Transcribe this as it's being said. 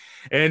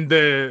And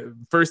the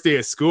first day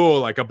of school,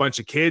 like a bunch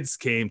of kids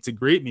came to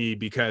greet me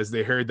because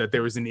they heard that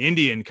there was an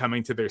Indian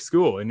coming to their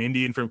school, an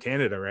Indian from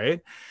Canada,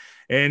 right?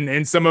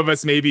 And some of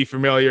us may be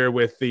familiar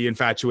with the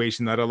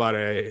infatuation that a lot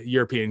of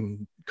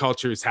European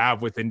cultures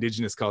have with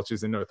indigenous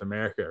cultures in North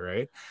America,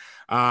 right?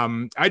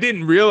 I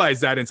didn't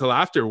realize that until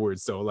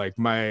afterwards. So like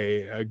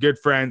my good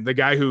friend, the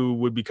guy who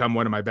would become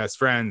one of my best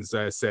friends,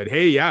 said,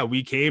 "Hey, yeah,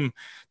 we came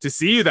to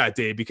see you that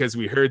day because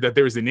we heard that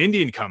there was an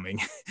Indian coming."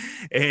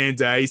 And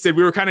he said,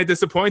 "We were kind of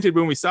disappointed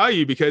when we saw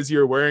you because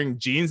you're wearing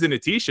jeans and a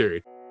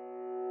t-shirt."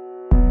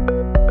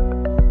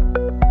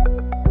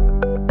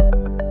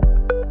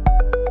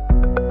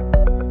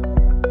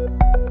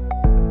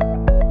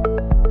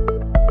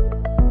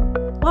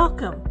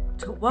 Welcome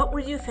to What Were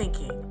You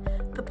Thinking?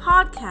 The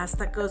podcast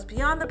that goes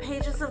beyond the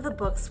pages of the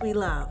books we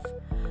love.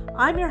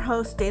 I'm your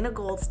host, Dana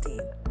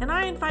Goldstein, and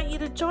I invite you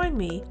to join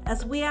me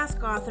as we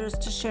ask authors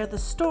to share the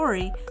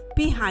story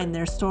behind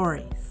their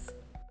stories.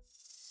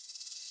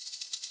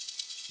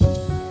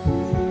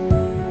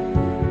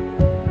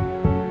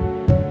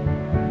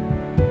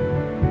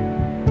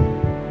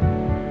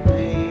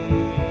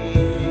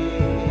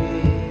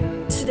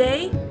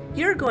 Today,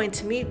 you're going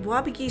to meet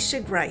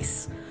Wabegishig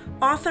Rice,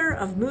 author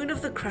of Moon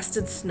of the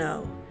Crusted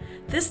Snow.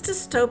 This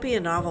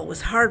dystopian novel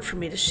was hard for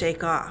me to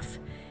shake off.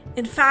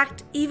 In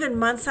fact, even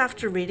months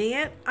after reading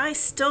it, I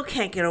still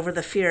can't get over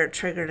the fear it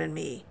triggered in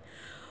me.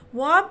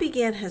 Wab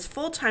began his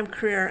full-time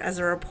career as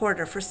a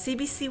reporter for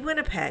CBC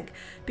Winnipeg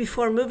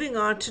before moving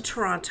on to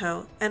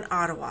Toronto and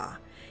Ottawa.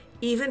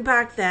 Even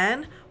back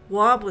then,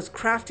 Wab was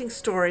crafting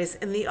stories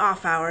in the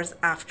off hours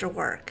after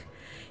work.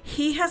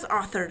 He has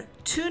authored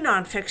 2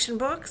 nonfiction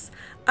books,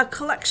 a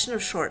collection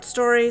of short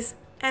stories,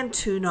 and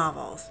 2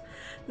 novels.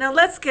 Now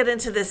let's get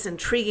into this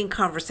intriguing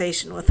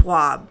conversation with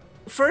Wab.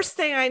 First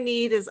thing I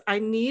need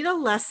a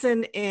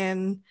lesson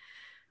in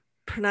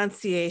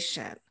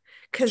pronunciation.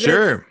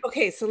 Sure.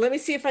 Okay, so let me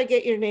see if I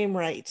get your name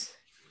right.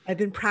 I've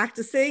been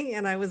practicing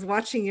and I was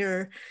watching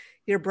your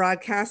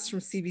broadcasts from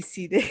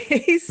CBC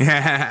days to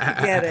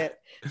get it.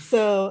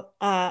 So,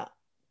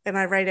 and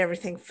I write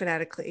everything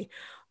phonetically.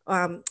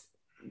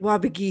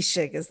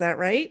 Wabegishig, is that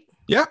right?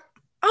 Yeah.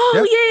 Oh,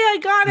 Yep. yeah, I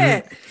got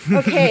it.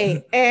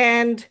 Okay,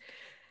 and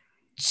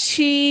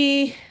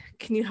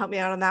can you help me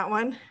out on that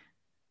one?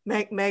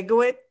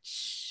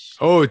 Megawitch.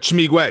 Oh,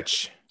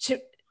 Chimigwech.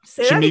 Say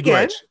that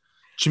again.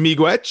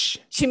 Chimigwech.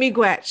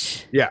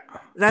 Chimigwech. Yeah.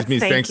 That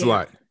means thanks a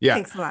lot. Yeah.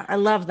 Thanks a lot. I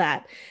love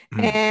that.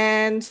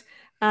 And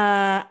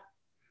Anishinaabe.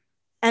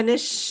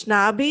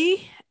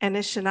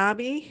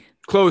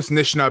 Close.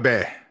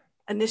 Anishinaabe.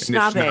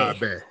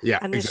 Yeah.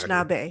 Anishinaabe.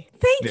 Exactly.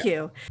 Thank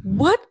you.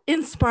 What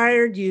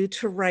inspired you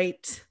to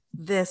write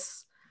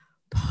this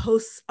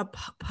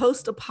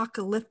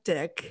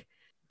post-apocalyptic,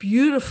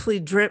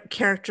 beautifully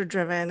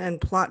character-driven and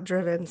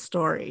plot-driven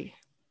story?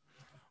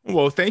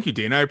 Well, thank you,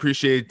 Dana. I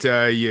appreciate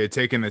you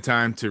taking the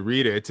time to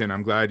read it, and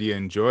I'm glad you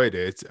enjoyed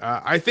it.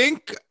 I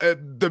think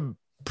the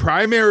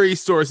primary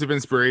source of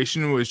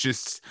inspiration was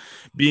just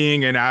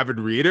being an avid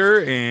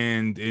reader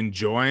and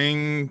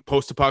enjoying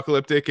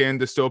post-apocalyptic and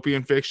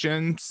dystopian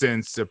fiction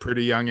since a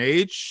pretty young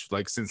age,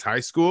 like since high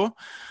school.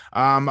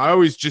 I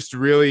always just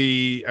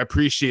really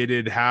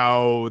appreciated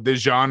how the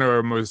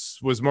genre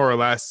was more or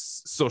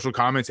less social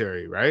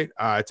commentary, right?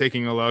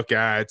 Taking a look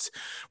at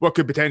what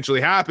could potentially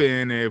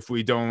happen if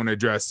we don't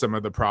address some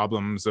of the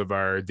problems of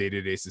our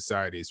day-to-day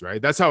societies, right?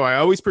 That's how I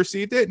always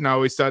perceived it, and I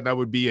always thought that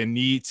would be a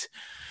neat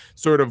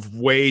sort of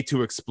way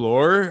to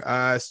explore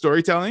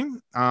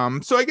storytelling.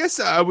 So I guess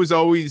I was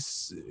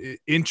always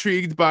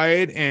intrigued by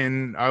it,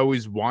 and I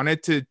always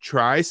wanted to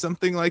try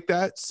something like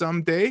that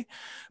someday.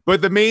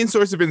 But the main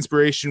source of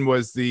inspiration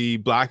was the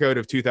blackout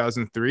of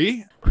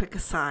 2003. Quick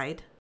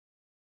aside.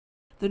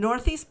 The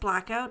Northeast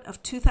blackout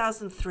of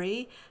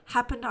 2003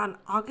 happened on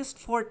August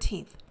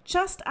 14th,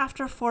 just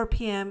after 4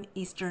 p.m.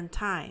 Eastern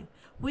Time.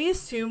 We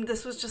assumed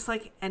this was just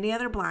like any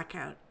other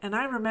blackout, and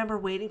I remember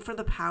waiting for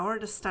the power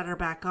to stutter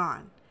back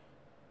on.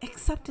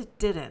 Except it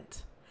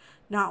didn't.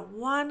 Not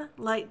one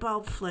light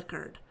bulb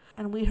flickered,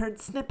 and we heard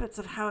snippets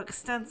of how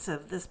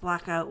extensive this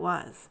blackout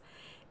was.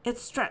 It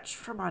stretched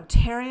from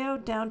Ontario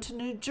down to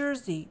New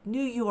Jersey,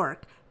 New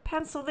York,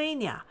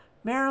 Pennsylvania,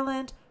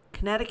 Maryland,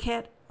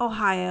 Connecticut,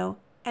 Ohio,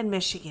 and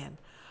Michigan.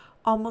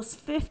 Almost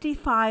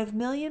 55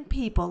 million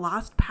people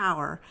lost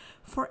power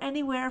for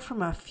anywhere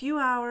from a few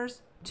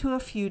hours to a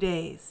few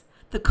days.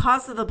 The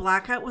cause of the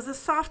blackout was a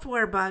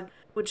software bug,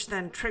 which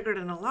then triggered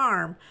an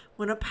alarm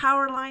when a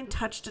power line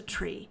touched a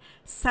tree,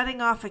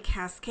 setting off a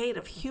cascade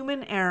of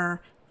human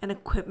error and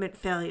equipment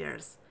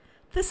failures.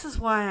 This is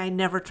why I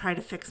never try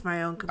to fix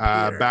my own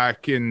computer.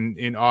 Back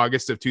in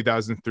August of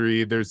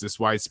 2003, there's this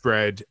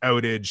widespread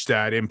outage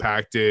that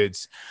impacted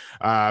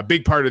a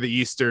big part of the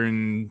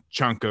eastern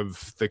chunk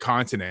of the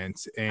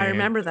continent. And I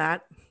remember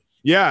that.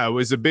 Yeah, it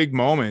was a big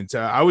moment.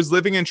 I was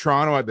living in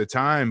Toronto at the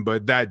time,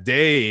 but that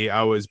day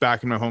I was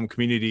back in my home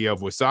community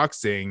of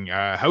Wissahickon,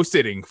 house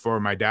sitting for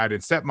my dad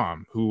and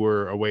stepmom who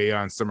were away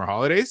on summer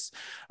holidays.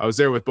 I was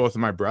there with both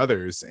of my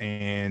brothers,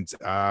 and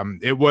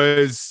it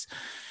was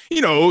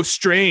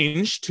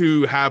strange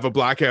to have a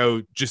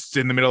blackout just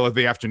in the middle of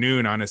the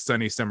afternoon on a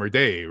sunny summer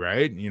day,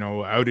 right?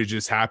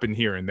 Outages happen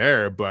here and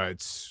there,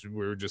 but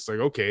we're just like,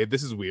 okay,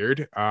 this is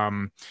weird.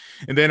 And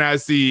then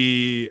as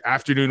the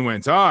afternoon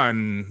went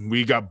on,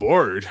 we got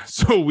bored.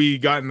 So we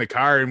got in the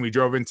car and we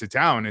drove into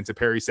town, into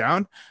Parry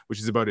Sound, which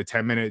is about a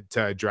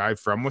 10-minute drive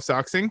from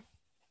Wissahickon.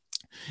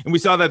 And we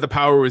saw that the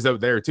power was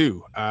out there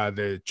too.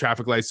 The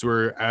traffic lights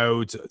were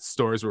out,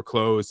 stores were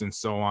closed, and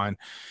so on.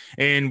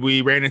 And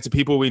we ran into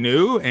people we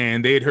knew,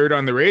 and they had heard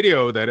on the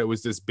radio that it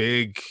was this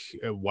big,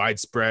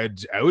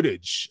 widespread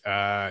outage.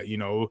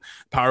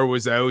 Power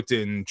was out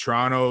in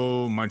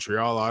Toronto,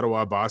 Montreal,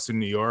 Ottawa, Boston,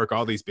 New York,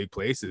 all these big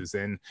places.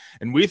 And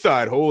we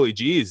thought, holy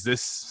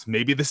geez,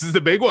 maybe this is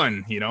the big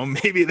one.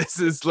 Maybe this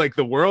is like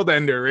the world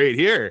ender right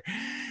here.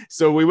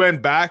 So we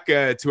went back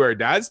to our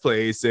dad's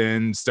place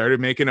and started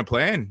making a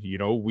plan.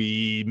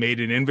 We made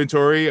an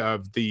inventory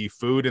of the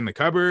food in the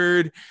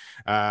cupboard.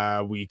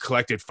 We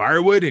collected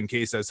firewood in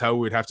case that's how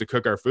we'd have to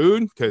cook our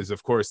food, because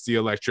of course the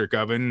electric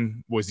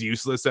oven was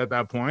useless at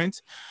that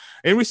point.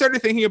 And we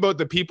started thinking about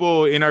the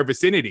people in our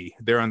vicinity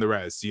there on the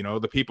res,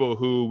 the people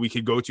who we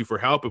could go to for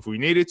help if we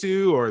needed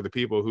to, or the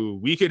people who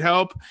we could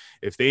help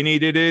if they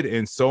needed it,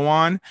 and so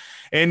on.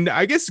 And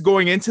I guess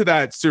going into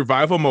that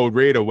survival mode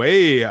right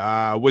away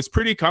was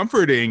pretty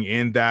comforting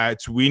in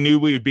that we knew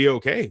we'd be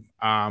okay.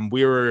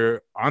 We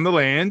were on the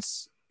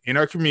lands in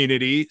our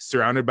community,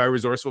 surrounded by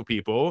resourceful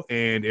people.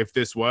 And if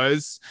this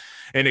was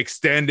an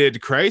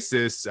extended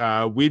crisis,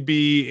 we'd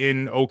be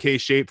in okay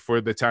shape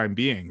for the time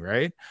being,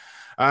 right?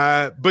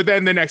 But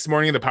then the next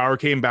morning, the power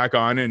came back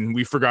on and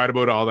we forgot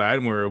about all that.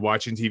 And we're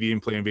watching TV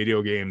and playing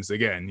video games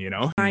again,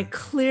 I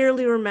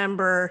clearly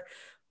remember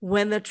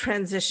when the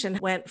transition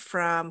went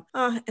from,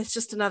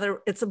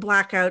 it's a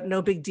blackout,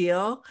 no big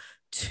deal,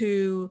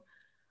 to,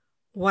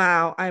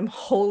 wow, I'm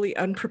wholly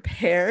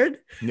unprepared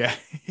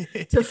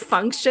to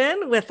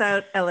function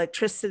without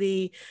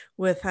electricity,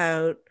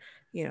 without,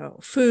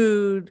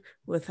 food,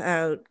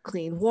 without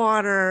clean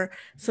water.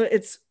 So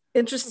it's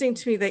interesting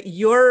to me that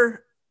you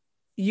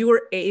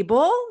were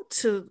able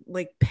to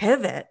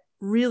pivot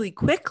really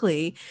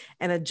quickly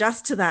and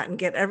adjust to that and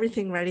get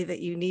everything ready that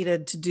you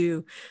needed to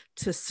do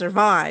to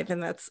survive.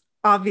 And that's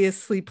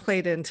obviously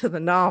played into the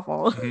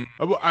novel.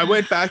 I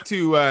went back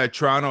to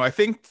Toronto, I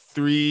think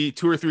 2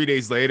 or 3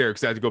 days later,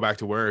 because I had to go back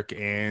to work,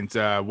 and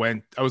I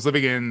was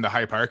living in the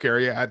High Park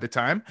area at the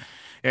time.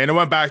 And I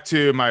went back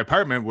to my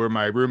apartment where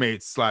my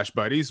roommates /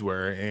 buddies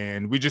were,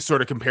 and we just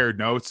sort of compared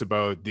notes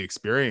about the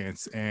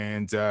experience.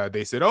 And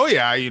they said, oh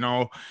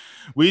yeah,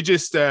 we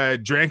just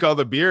drank all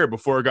the beer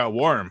before it got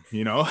warm,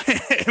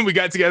 and we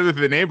got together with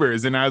the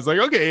neighbors. And I was like,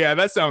 okay, yeah,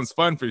 that sounds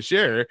fun for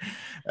sure.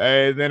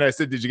 And then I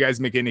said, did you guys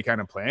make any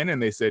kind of plan?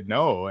 And they said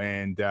no.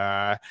 And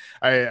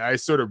I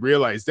sort of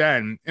realized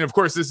then, and of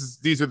course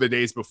these are the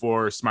days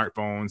before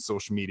smartphones,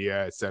 social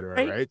media,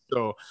 etc. Right?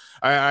 So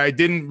I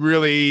didn't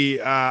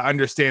really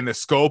understand the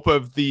scope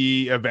of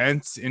the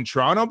events in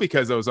Toronto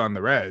because I was on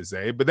the res,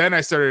 but then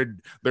I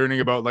started learning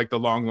about the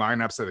long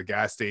lineups at the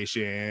gas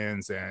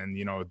stations and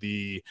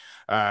the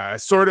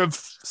sort of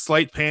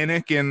slight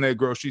panic in the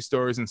grocery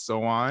stores and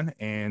so on.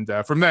 And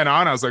from then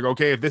on, I was like,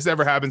 okay, if this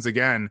ever happens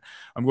again,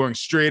 I'm going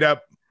straight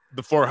up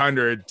the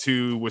 400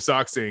 to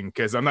Wissahickon,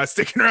 because I'm not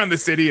sticking around the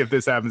city if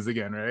this happens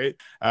again, right?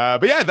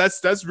 But yeah,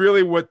 that's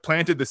really what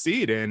planted the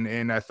seed,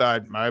 and I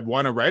thought I'd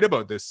want to write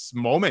about this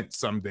moment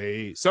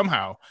someday,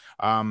 somehow,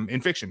 in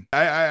fiction.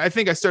 I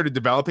think I started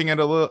developing it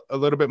a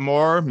little bit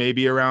more,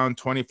 maybe around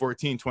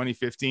 2014,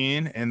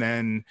 2015, and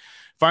then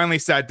finally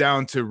sat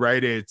down to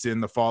write it in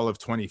the fall of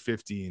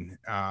 2015.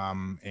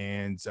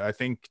 And I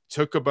think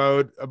took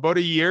about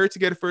a year to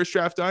get a first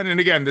draft done. And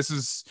again, this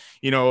is,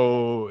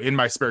 in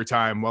my spare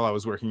time while I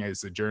was working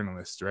as a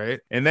journalist,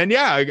 right? And then,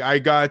 yeah, I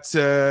got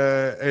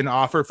an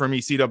offer from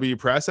ECW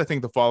Press, I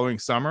think the following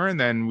summer. And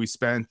then we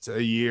spent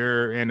a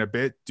year and a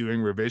bit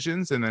doing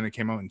revisions, and then it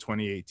came out in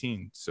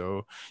 2018.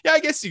 So yeah, I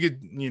guess you could,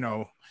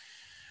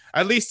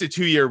 at least a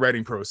 2-year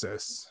writing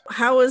process.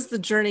 How was the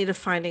journey to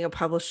finding a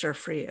publisher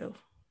for you?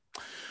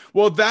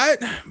 Well, that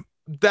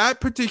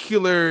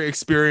particular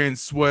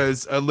experience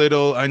was a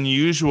little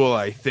unusual,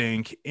 I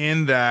think,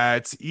 in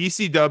that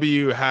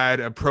ECW had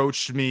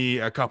approached me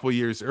a couple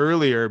years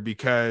earlier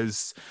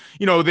because,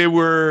 they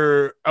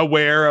were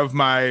aware of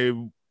my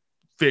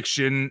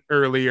fiction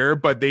earlier,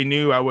 but they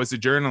knew I was a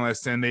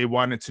journalist and they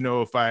wanted to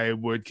know if I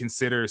would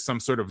consider some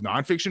sort of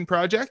nonfiction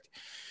project.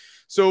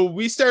 So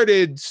we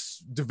started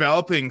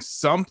developing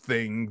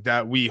something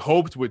that we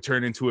hoped would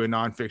turn into a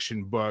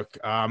nonfiction book,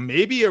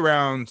 maybe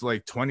around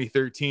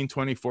 2013,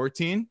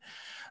 2014.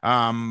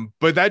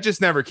 But that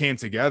just never came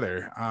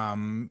together.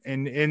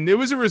 And it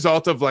was a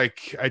result of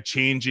like a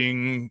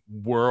changing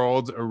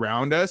world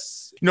around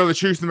us. You know, the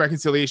Truth and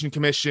Reconciliation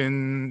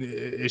Commission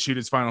issued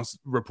its final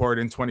report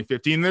in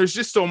 2015. There's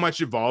just so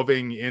much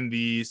evolving in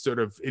the sort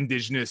of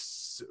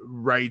Indigenous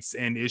rights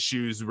and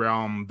issues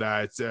realm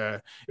that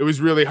it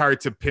was really hard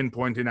to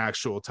pinpoint an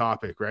actual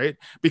topic, right?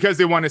 Because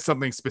they wanted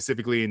something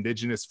specifically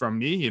Indigenous from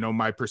me, you know,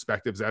 my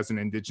perspectives as an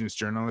Indigenous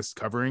journalist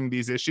covering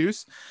these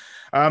issues.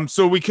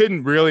 So we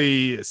couldn't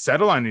really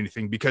settle on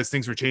anything because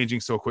things were changing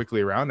so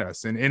quickly around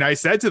us. And I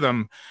said to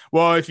them,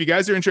 well, if you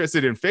guys are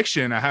interested in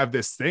fiction, I have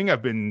this thing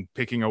I've been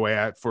picking away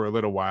at for a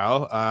little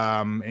while.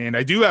 And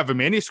I do have a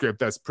manuscript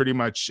that's pretty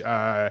much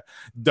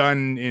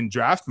done in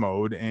draft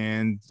mode.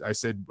 And I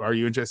said, are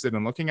you interested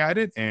in looking at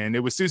it? And it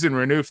was Susan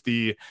Renouf,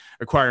 the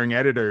acquiring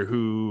editor,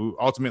 who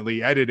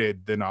ultimately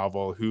edited the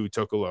novel, who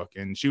took a look.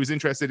 And she was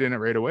interested in it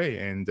right away.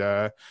 And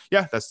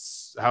yeah,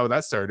 that's how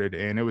that started.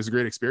 And it was a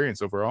great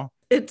experience overall.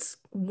 It's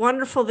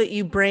wonderful that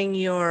you bring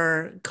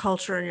your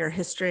culture and your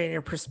history and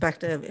your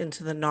perspective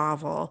into the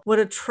novel. What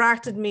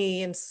attracted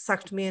me and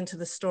sucked me into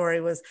the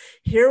story was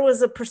here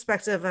was a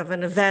perspective of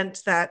an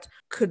event that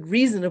could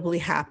reasonably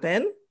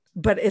happen,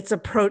 but it's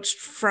approached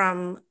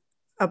from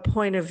a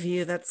point of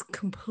view that's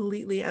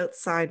completely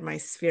outside my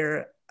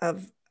sphere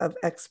of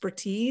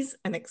expertise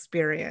and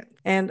experience.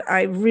 And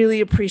I really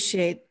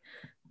appreciate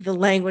the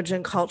language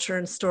and culture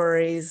and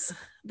stories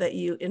that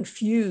you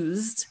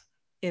infused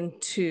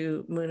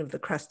into Moon of the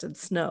Crusted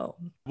Snow.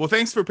 Well,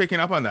 thanks for picking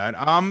up on that.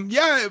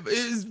 Yeah, it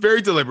is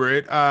very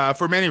deliberate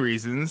for many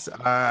reasons.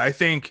 I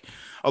think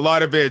a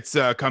lot of it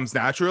comes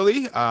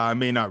naturally. I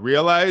may not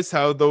realize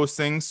how those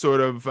things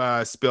sort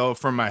of spill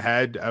from my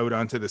head out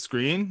onto the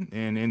screen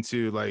and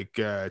into like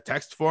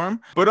text form,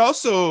 but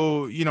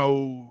also, you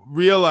know,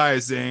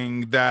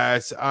 realizing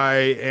that I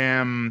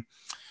am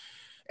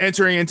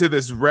entering into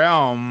this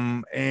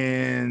realm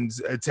and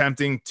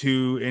attempting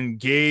to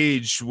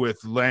engage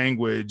with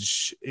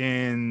language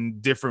in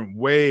different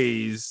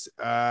ways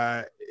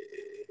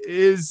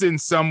is in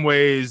some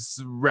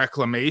ways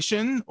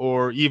reclamation,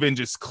 or even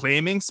just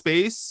claiming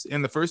space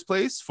in the first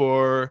place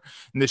for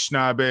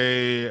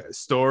Anishinaabe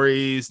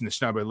stories,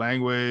 Anishinaabe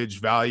language,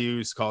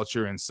 values,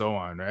 culture, and so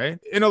on, right?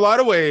 In a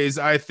lot of ways,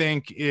 I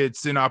think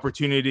it's an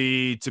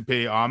opportunity to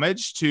pay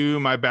homage to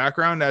my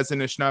background as an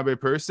Anishinaabe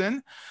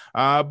person,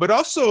 but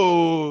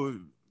also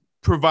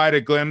provide a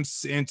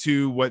glimpse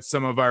into what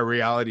some of our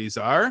realities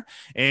are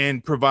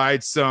and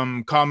provide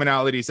some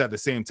commonalities at the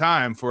same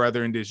time for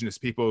other Indigenous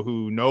people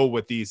who know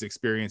what these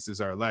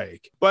experiences are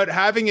like. But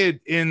having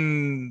it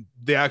in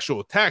the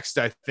actual text,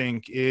 I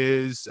think,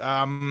 is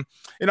an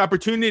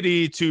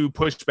opportunity to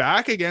push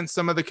back against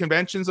some of the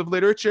conventions of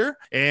literature.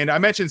 And I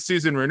mentioned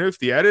Susan Renouf,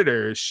 the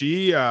editor.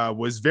 She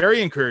was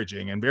very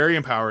encouraging and very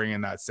empowering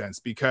in that sense,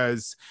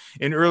 because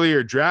in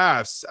earlier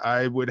drafts,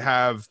 I would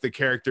have the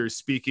characters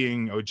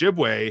speaking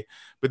Ojibwe,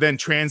 but then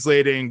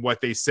translating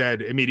what they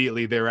said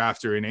immediately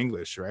thereafter in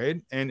English,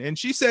 right? And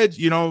she said,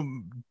 you know,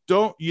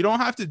 you don't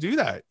have to do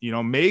that. You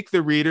know, make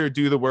the reader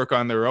do the work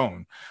on their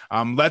own.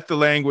 Let the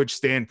language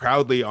stand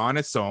proudly on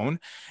its own.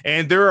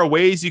 And there are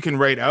ways you can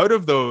write out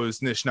of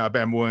those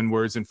Anishinaabe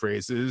words and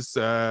phrases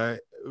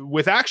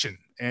with action,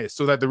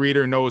 so that the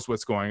reader knows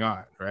what's going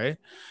on, right?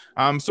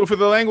 So for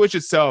the language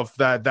itself,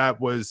 that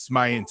was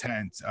my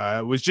intent.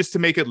 Was just to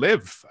make it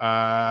live,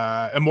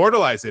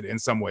 immortalize it in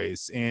some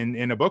ways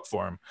in a book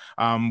form,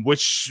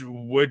 which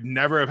would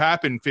never have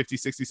happened 50,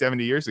 60,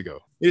 70 years ago.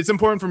 It's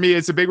important for me.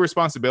 It's a big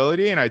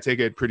responsibility, and I take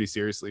it pretty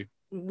seriously.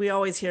 We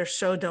always hear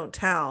show, don't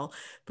tell.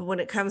 But when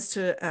it comes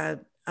to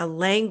a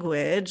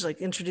language, like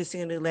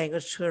introducing a new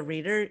language to a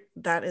reader,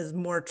 that is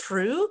more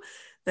true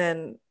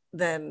than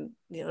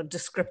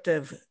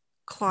descriptive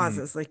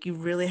clauses. Like, you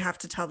really have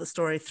to tell the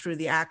story through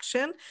the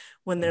action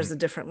when there's a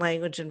different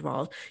language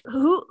involved.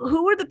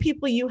 Who were the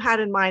people you had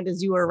in mind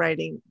as you were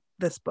writing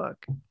this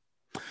book?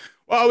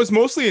 Well, I was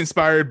mostly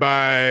inspired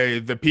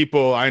by the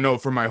people I know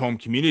from my home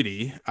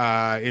community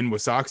in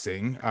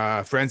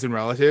Wissahickon, friends and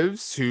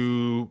relatives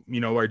who,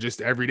 you know, are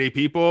just everyday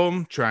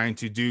people trying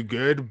to do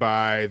good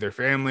by their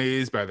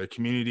families, by their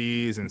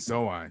communities, and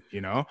so on,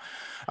 you know.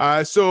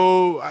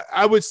 So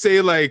I would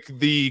say, like,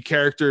 the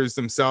characters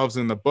themselves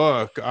in the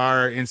book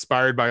are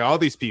inspired by all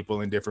these people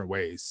in different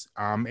ways.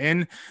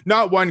 And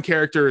not one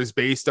character is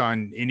based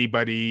on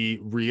anybody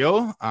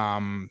real,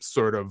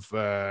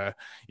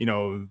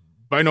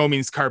 by no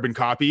means carbon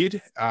copied,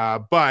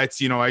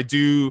 but, you know, I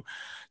do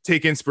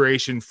take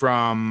inspiration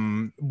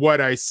from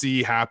what I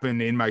see happen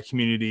in my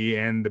community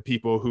and the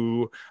people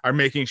who are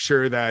making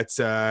sure that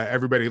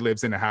everybody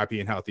lives in a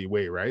happy and healthy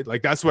way, right?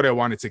 Like, that's what I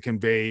wanted to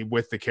convey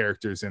with the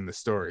characters in the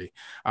story.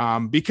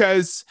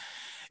 Because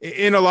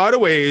in a lot of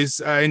ways,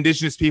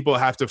 Indigenous people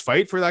have to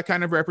fight for that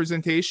kind of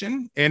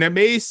representation. And it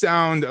may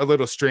sound a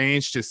little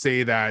strange to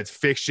say that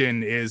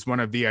fiction is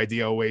one of the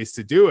ideal ways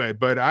to do it,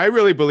 but I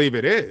really believe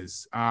it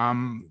is.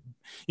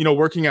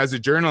 working as a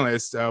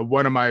journalist,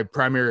 one of my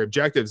primary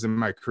objectives in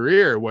my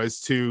career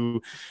was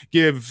to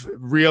give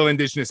real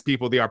Indigenous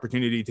people the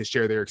opportunity to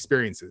share their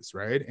experiences,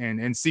 right? And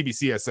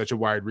CBC has such a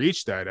wide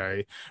reach that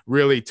I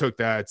really took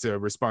that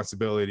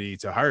responsibility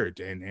to heart,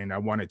 and I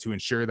wanted to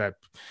ensure that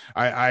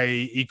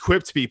I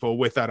equipped people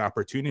with that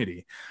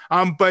opportunity.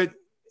 But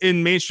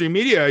in mainstream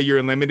media,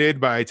 you're limited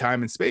by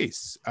time and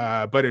space.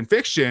 But in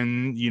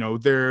fiction,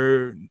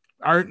 there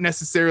aren't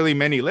necessarily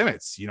many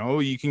limits.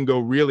 You can go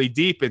really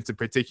deep into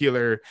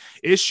particular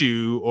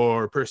issue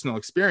or personal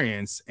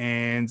experience,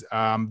 and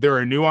there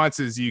are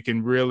nuances you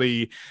can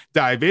really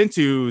dive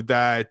into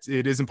that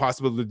it isn't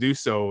possible to do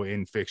so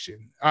in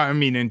fiction.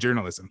 In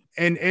journalism.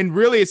 And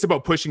really, it's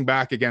about pushing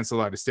back against a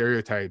lot of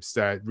stereotypes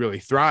that really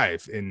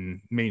thrive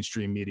in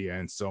mainstream media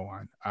and so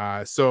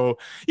on. So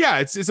yeah,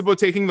 it's about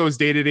taking those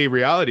day-to-day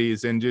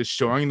realities and just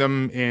showing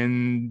them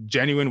in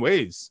genuine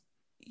ways.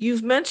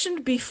 You've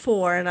mentioned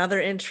before in other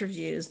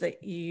interviews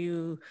that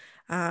your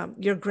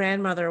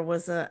grandmother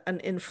was an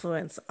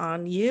influence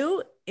on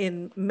you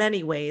in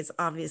many ways,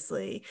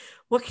 obviously.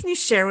 What can you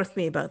share with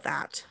me about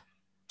that?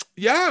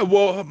 Yeah,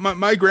 well,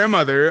 my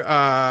grandmother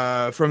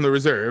from the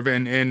reserve,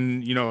 and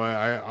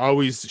I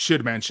always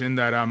should mention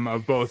that I'm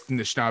of both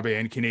Anishinaabe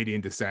and Canadian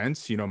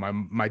descent.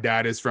 My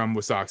dad is from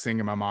Wissahickon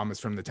and my mom is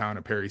from the town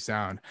of Parry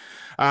Sound.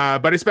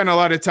 But I spent a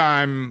lot of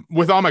time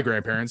with all my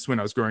grandparents when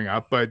I was growing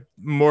up, but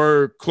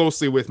more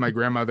closely with my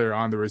grandmother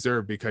on the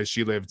reserve because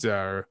she lived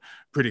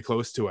pretty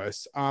close to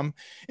us. And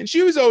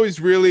she was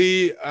always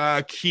really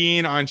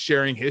keen on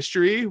sharing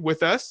history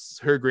with us,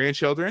 her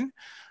grandchildren.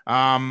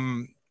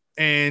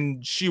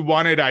 And she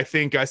wanted, I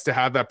think, us to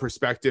have that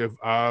perspective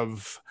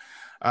of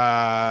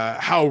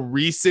how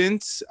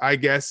recent, I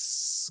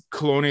guess,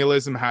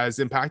 colonialism has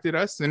impacted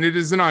us. And it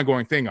is an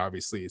ongoing thing,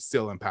 obviously. It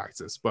still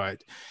impacts us.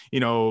 But,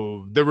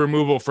 the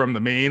removal from the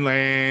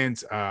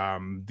mainland,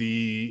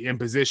 the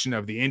imposition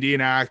of the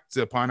Indian Act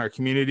upon our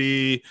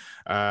community,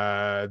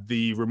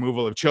 the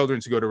removal of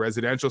children to go to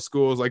residential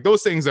schools, like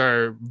those things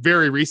are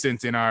very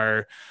recent in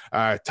our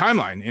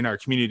timeline, in our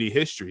community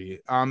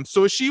history.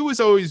 So she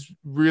was always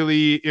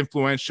really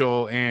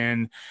influential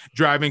in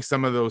driving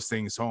some of those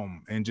things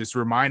home and just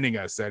reminding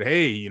us that,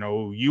 hey,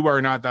 you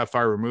are not that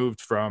far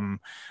removed from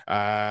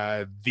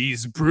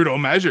these brutal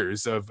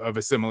measures of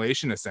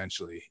assimilation,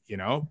 essentially,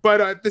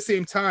 but at the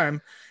same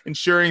time,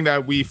 ensuring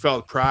that we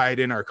felt pride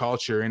in our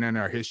culture and in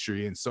our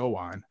history and so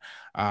on.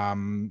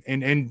 And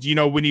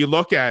when you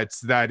look at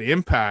that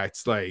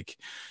impact, like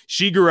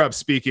she grew up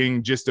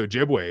speaking just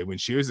Ojibwe when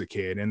she was a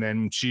kid, and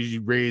then she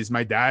raised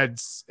my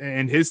dad's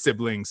and his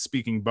siblings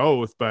speaking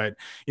both. But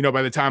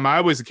by the time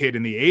I was a kid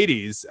in the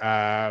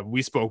 80s,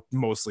 we spoke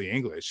mostly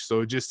English.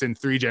 So just in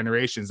 3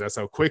 generations, that's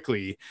how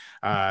quickly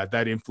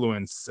that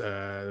influence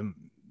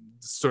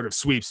sort of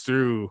sweeps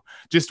through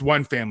just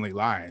one family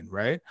line,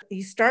 right?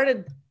 You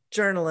started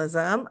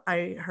journalism,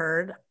 I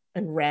heard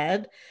and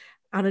read,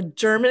 on a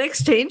German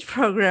exchange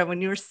program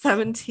when you were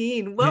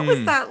 17. What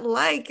was that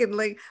like? And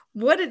I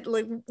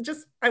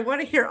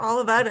want to hear all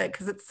about it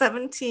because it's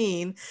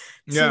 17.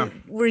 Yeah. So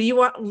were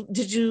you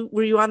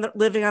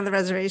living on the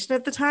reservation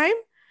at the time?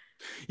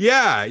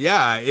 Yeah.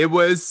 It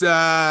was it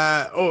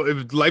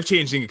was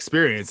life-changing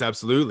experience.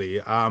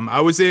 Absolutely. I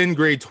was in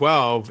grade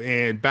 12,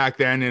 and back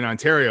then in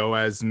Ontario,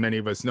 as many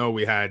of us know,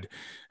 we had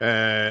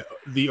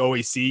the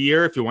OAC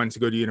year if you wanted to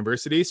go to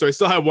university. So I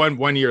still had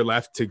one year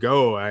left to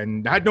go,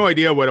 and I had no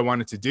idea what I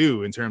wanted to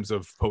do in terms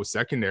of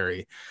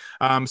post-secondary.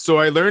 So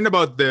I learned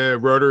about the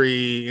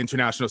Rotary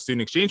International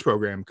Student Exchange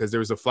Program because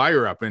there was a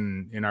flyer up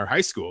in our high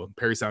school,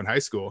 Parry Sound High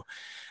School.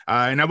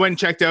 And I went and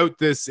checked out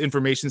this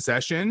information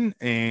session,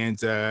 and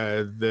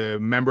the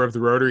member of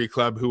the Rotary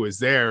Club who was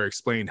there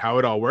explained how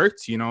it all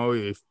worked.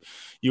 If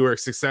you were a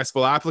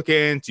successful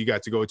applicant, you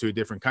got to go to a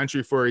different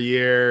country for a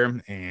year,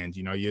 and,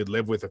 you'd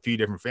live with a few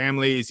different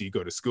families, you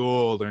go to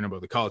school, learn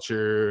about the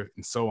culture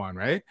and so on,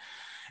 right?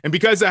 And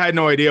because I had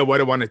no idea what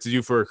I wanted to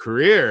do for a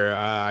career,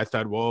 I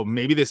thought, well,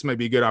 maybe this might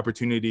be a good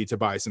opportunity to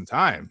buy some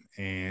time.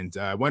 And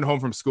I went home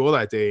from school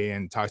that day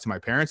and talked to my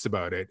parents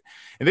about it.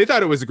 And they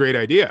thought it was a great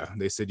idea.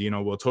 They said,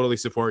 we'll totally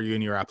support you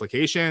in your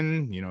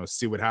application,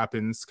 see what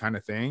happens kind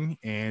of thing.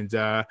 And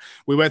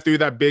we went through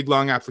that big,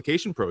 long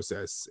application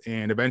process.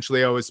 And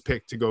eventually I was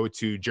picked to go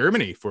to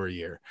Germany for a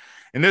year.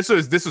 And this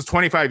was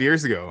 25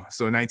 years ago,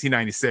 so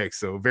 1996,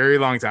 so very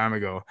long time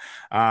ago.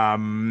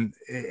 And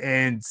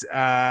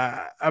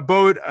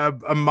about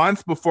a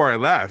month before I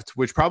left,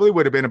 which probably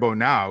would have been about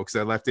now, because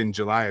I left in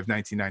July of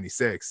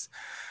 1996,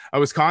 I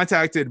was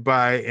contacted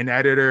by an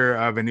editor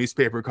of a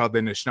newspaper called the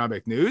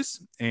Anishinaabe News,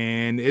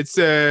 and it's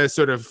a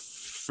sort of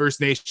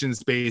First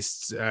Nations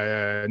based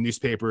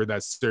newspaper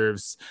that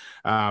serves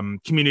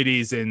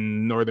communities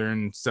in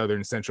northern,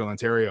 southern, central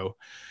Ontario.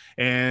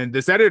 And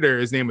this editor,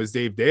 his name was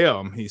Dave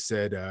Dale. He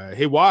said,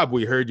 hey, Wob,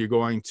 we heard you're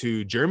going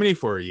to Germany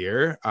for a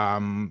year.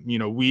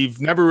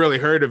 We've never really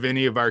heard of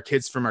any of our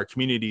kids from our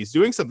communities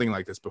doing something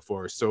like this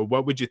before. So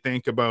what would you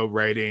think about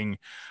writing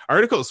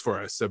articles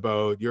for us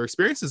about your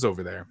experiences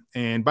over there?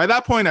 And by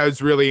that point, I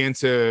was really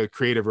into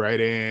creative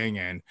writing,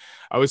 and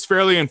I was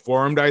fairly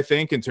informed, I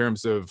think, in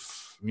terms of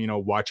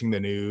watching the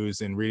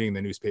news and reading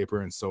the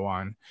newspaper and so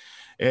on.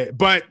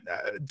 But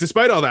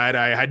despite all that,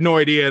 I had no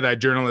idea that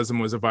journalism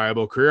was a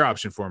viable career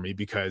option for me,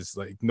 because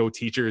like no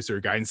teachers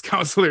or guidance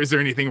counselors or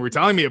anything were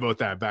telling me about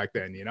that back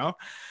then,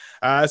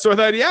 So I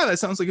thought, yeah, that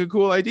sounds like a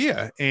cool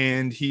idea.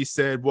 And he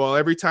said, well,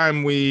 every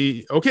time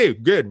we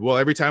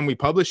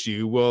publish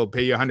you, we'll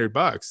pay you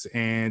 $100.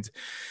 And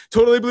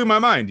totally blew my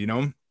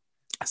mind,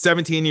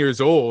 17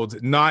 years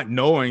old, not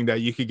knowing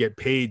that you could get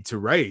paid to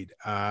write.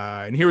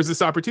 And here was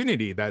this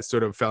opportunity that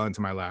sort of fell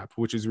into my lap,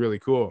 which is really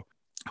cool.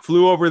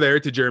 Flew over there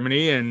to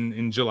Germany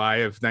in July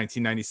of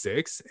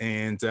 1996.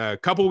 And a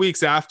couple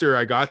weeks after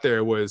I got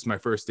there was my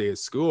first day of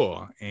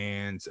school.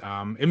 And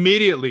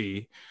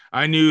immediately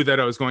I knew that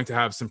I was going to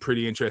have some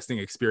pretty interesting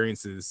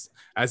experiences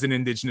as an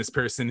Indigenous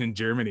person in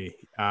Germany.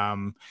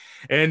 And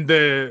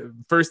the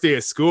first day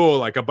of school,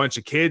 like a bunch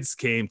of kids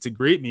came to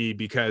greet me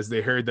because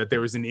they heard that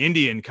there was an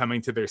Indian coming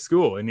to their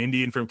school, an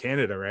Indian from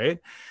Canada, right?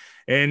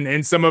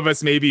 And some of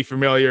us may be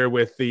familiar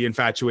with the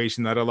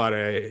infatuation that a lot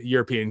of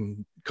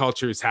European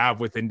cultures have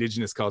with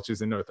Indigenous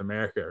cultures in North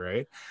America,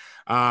 right?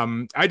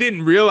 I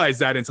didn't realize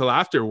that until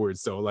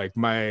afterwards. So like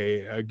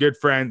my good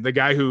friend, the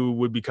guy who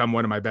would become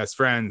one of my best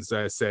friends,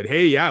 said,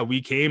 hey, yeah,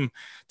 we came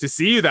to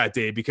see you that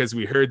day because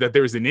we heard that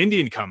there was an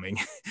Indian coming.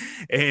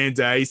 And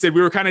he said,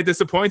 we were kind of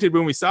disappointed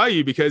when we saw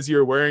you because you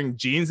were wearing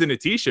jeans and a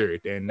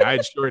t-shirt, and I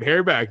had short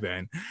hair back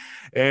then.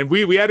 And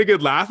we had a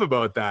good laugh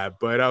about that.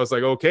 But I was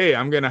like, okay,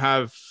 I'm going to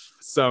have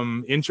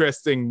some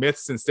interesting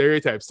myths and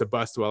stereotypes to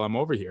bust while I'm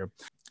over here.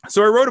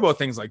 So I wrote about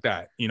things like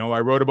that. I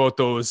wrote about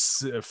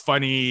those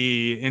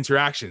funny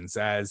interactions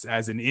as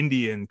an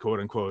Indian, quote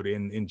unquote,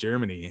 in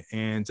Germany.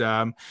 And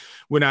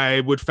when I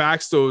would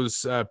fax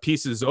those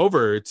pieces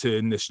over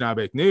to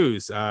Nishnabek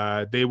News,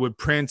 they would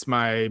print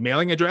my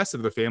mailing address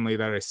of the family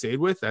that I stayed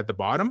with at the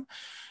bottom.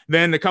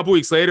 Then a couple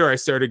weeks later, I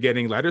started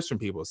getting letters from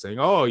people saying,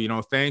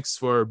 oh, thanks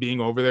for being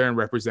over there and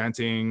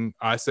representing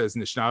us as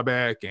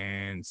Nishnabek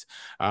and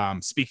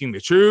speaking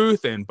the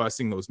truth and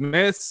busting those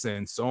myths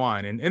and so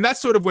on. And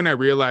that's sort of when I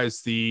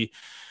realized the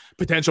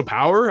potential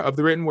power of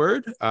the written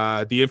word,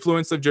 the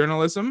influence of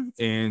journalism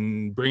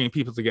in bringing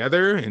people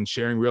together and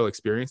sharing real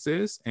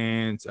experiences.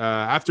 And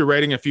after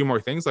writing a few more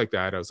things like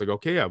that, I was like,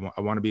 okay, I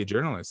want to be a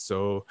journalist.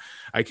 So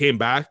I came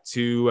back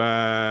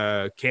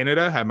to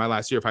Canada, had my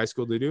last year of high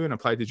school to do, and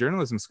applied to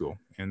journalism school.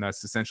 And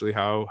that's essentially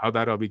how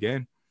that all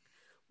began.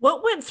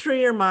 What went through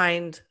your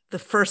mind the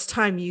first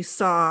time you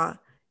saw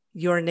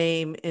your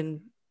name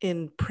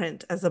in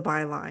print as a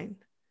byline?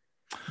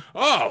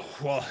 Oh,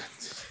 well,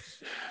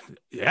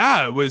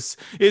 yeah,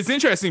 it's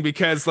interesting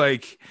because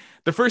like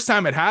the first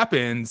time it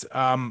happened,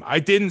 I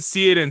didn't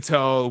see it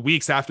until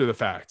weeks after the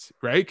fact,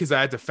 right? Because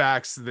I had to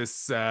fax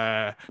this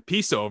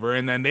piece over,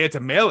 and then they had to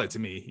mail it to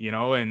me,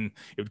 and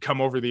it would come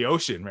over the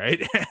ocean,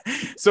 right?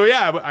 So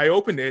yeah, I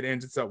opened it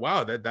and just thought,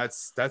 wow,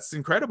 that's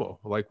incredible.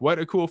 Like, what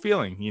a cool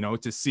feeling,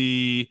 to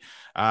see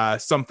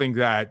something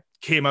that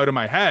came out of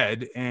my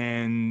head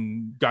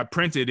and got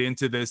printed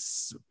into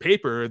this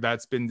paper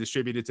that's been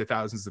distributed to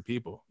thousands of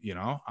people,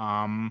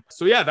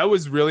 So yeah, that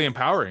was really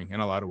empowering in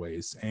a lot of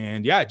ways.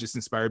 And yeah, it just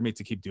inspired me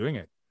to keep doing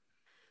it.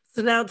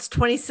 So now it's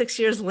 26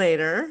 years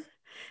later.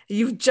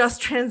 You've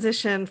just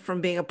transitioned from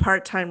being a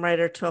part-time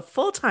writer to a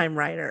full-time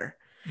writer.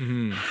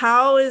 Mm-hmm.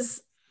 How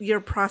is your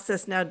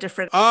process now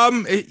different?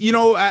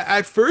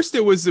 At first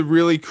it was a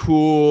really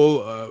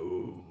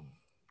cool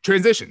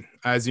transition,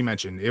 as you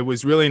mentioned. It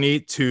was really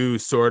neat to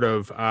sort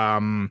of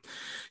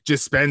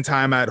just spend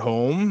time at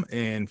home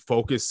and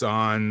focus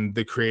on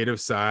the creative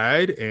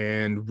side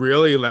and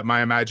really let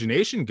my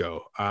imagination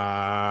go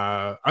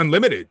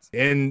unlimited.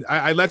 And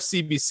I left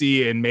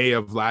CBC in May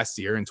of last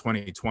year in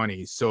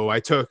 2020. So I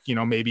took,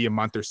 maybe a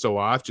month or so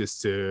off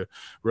just to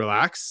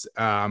relax.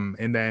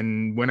 And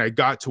then when I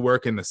got to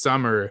work in the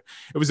summer,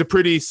 it was a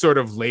pretty sort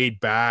of laid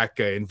back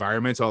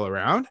environment all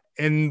around.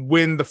 And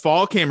when the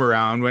fall came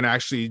around, when I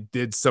actually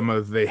did some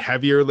of the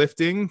heavier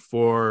lifting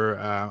for,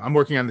 I'm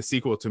working on the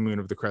sequel to Moon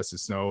of the Crested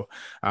Snow.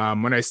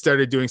 When I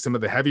started doing some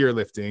of the heavier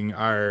lifting,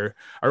 our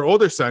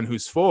older son,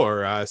 who's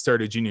 4,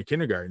 started junior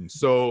kindergarten.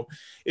 So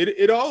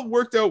it all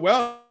worked out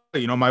well.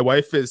 My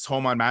wife is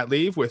home on mat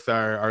leave with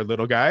our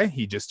little guy.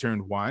 He just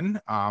turned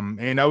 1.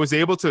 And I was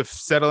able to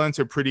settle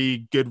into a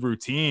pretty good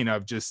routine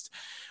of just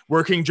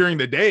working during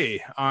the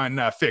day on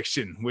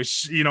fiction,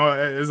 which,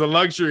 is a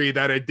luxury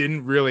that I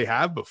didn't really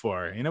have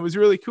before. And it was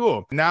really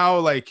cool. Now,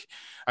 like,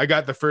 I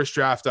got the first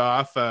draft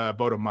off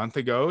about a month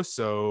ago.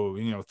 So,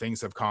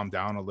 things have calmed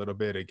down a little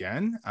bit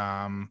again.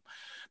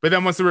 But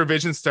then once the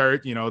revisions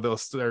start, they'll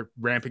start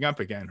ramping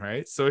up again,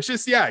 right? So it's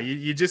just, yeah,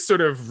 you just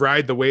sort of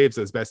ride the waves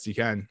as best you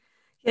can.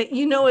 Yeah,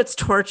 it's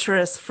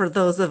torturous for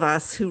those of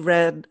us who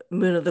read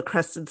Moon of the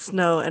Crested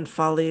Snow and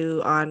follow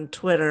you on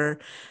Twitter.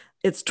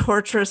 It's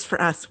torturous for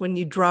us when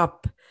you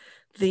drop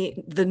the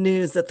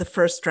news that the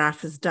first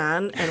draft is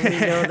done, and we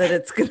know that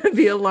it's going to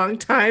be a long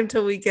time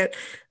till we get,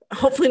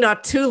 hopefully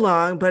not too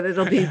long, but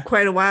it'll be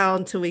quite a while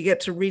until we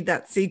get to read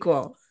that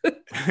sequel.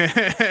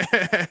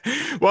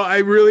 Well,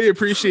 I really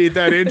appreciate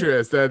that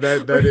interest. That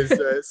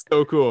is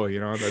so cool.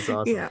 That's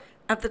awesome. Yeah.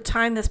 At the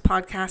time this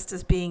podcast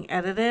is being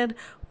edited,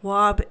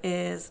 Wob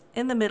is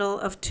in the middle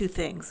of two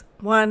things.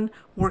 One,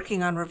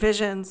 working on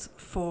revisions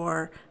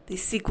for the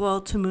sequel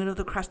to Moon of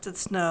the Crusted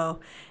Snow,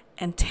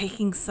 and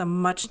taking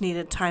some much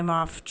needed time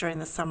off during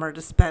the summer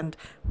to spend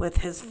with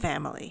his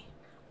family.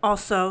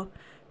 Also,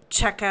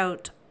 check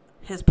out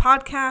his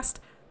podcast,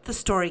 The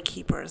Story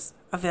Keepers,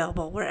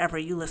 available wherever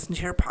you listen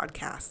to your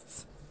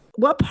podcasts.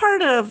 What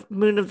part of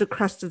Moon of the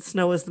Crusted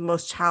Snow is the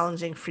most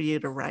challenging for you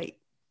to write?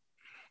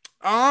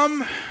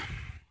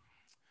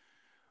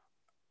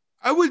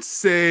 I would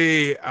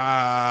say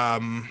I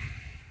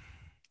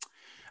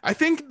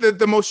think that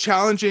the most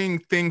challenging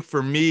thing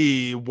for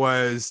me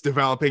was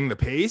developing the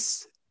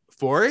pace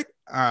for it,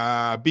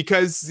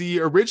 because the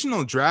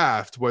original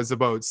draft was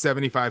about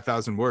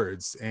 75,000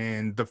 words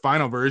and the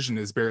final version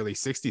is barely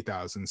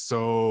 60,000.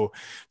 So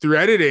through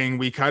editing,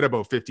 we cut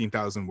about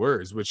 15,000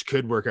 words, which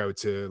could work out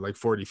to like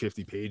 40,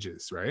 50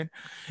 pages, right?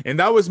 And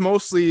that was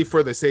mostly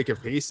for the sake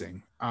of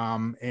pacing.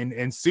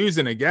 And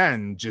Susan,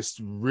 again, just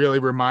really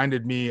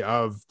reminded me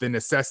of the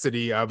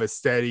necessity of a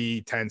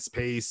steady, tense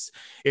pace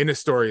in a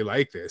story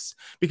like this.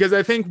 Because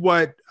I think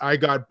what I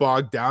got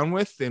bogged down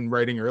with in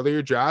writing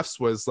earlier drafts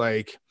was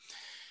like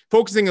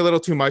focusing a little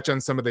too much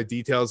on some of the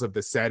details of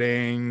the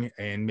setting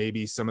and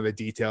maybe some of the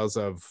details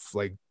of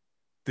like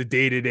the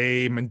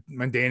day-to-day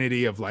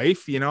mundanity of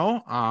life, you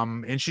know?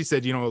 And she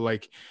said, you know,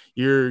 like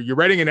you're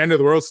writing an end of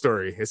the world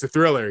story. It's a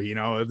thriller, you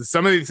know,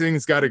 some of these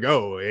things got to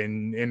go.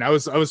 And I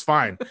was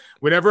fine.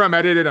 Whenever I'm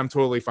edited, I'm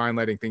totally fine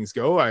letting things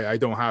go. I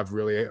don't have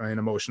really an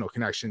emotional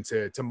connection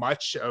to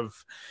much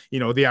of, you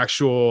know, the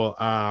actual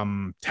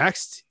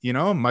text, you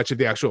know, much of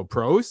the actual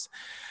prose.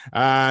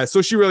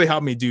 So she really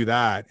helped me do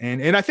that.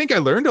 And I think I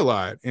learned a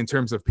lot in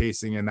terms of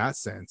pacing in that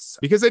sense,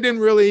 because I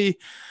didn't really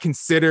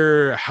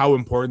consider how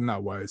important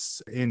that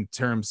was in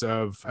terms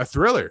of a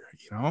thriller,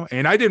 you know,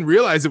 and I didn't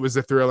realize it was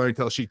a thriller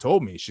until she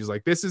told me. She's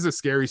like, this is a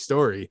scary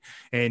story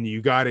and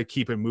you got to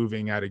keep it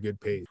moving at a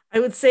good pace. I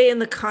would say in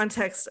the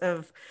context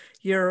of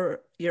your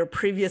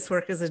previous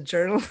work as a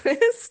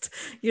journalist,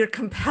 you're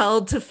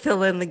compelled to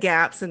fill in the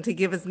gaps and to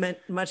give as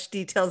much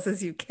details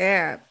as you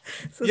can.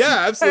 So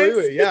yeah,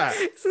 absolutely. Yeah.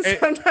 So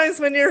sometimes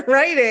when you're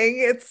writing,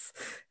 it's,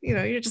 you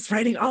know, you're just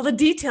writing all the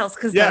details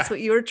because that's what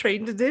you were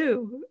trained to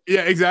do.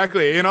 Yeah,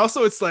 exactly. And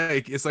also it's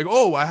like,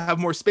 oh, I have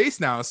more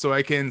space now, so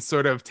I can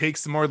sort of take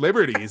some more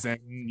liberties and,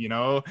 you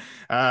know,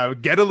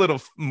 get a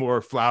little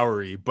more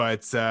flowery,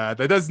 but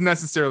that doesn't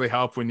necessarily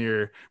help when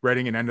you're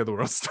writing an end of the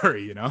world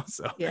story, you know?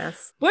 So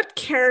yes. What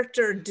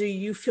character do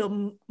you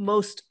feel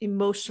most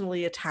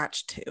emotionally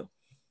attached to?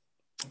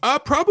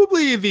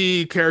 Probably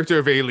the character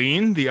of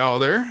Aileen, the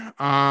elder.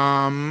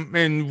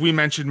 And we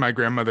mentioned my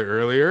grandmother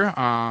earlier.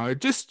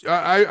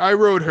 I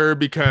wrote her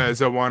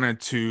because I wanted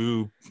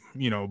to,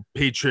 you know,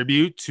 pay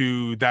tribute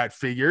to that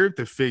figure,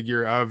 the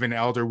figure of an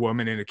elder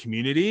woman in a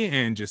community,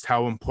 and just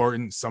how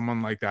important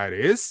someone like that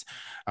is.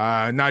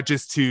 Not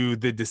just to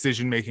the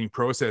decision-making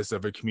process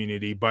of a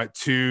community, but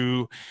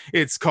to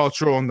its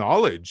cultural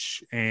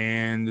knowledge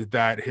and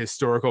that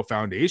historical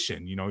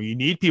foundation. You know, you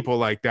need people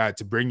like that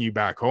to bring you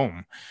back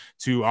home,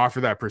 to offer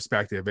that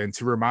perspective and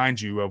to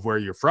remind you of where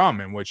you're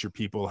from and what your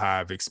people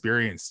have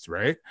experienced,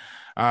 right?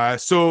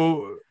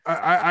 So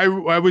I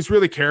was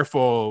really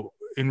careful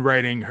in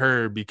writing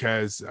her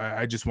because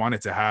I just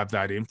wanted to have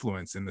that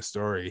influence in the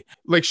story.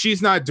 Like,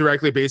 she's not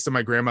directly based on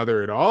my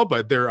grandmother at all,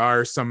 but there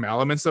are some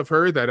elements of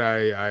her that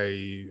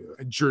I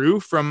drew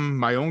from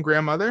my own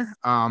grandmother.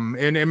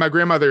 And my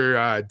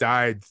grandmother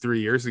died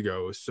 3 years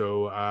ago.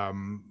 So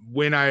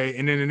when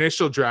in an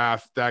initial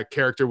draft, that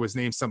character was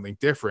named something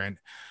different,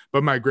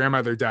 but my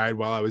grandmother died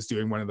while I was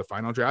doing one of the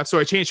final drafts. So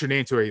I changed her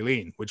name to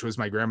Aileen, which was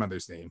my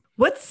grandmother's name.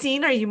 What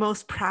scene are you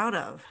most proud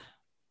of?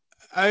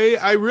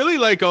 I really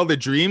like all the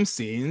dream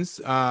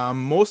scenes,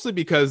 mostly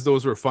because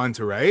those were fun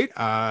to write.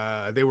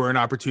 They were an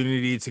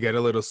opportunity to get a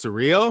little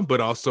surreal,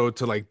 but also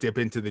to like dip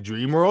into the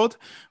dream world,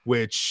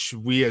 which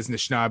we as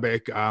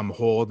Anishinaabeg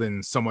hold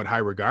in somewhat high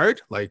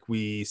regard. Like,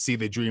 we see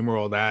the dream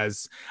world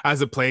as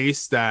a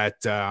place that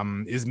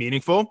is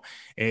meaningful,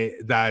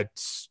 that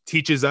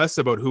teaches us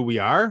about who we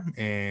are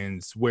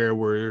and where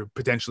we're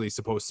potentially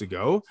supposed to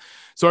go.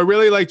 So I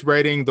really liked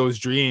writing those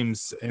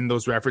dreams and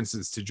those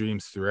references to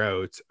dreams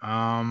throughout.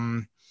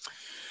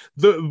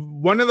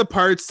 One of the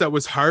parts that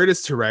was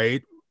hardest to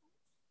write,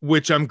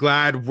 which I'm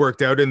glad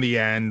worked out in the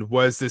end,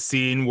 was the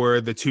scene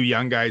where the two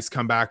young guys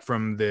come back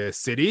from the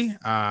city.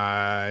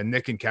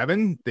 Nick and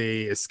Kevin,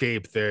 they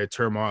escape the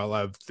turmoil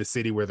of the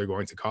city where they're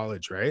going to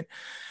college, right?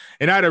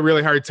 And I had a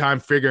really hard time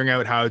figuring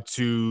out how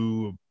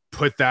to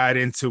put that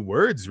into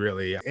words,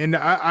 really. And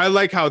I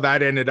like how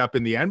that ended up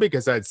in the end,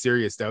 because I had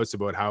serious doubts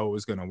about how it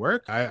was going to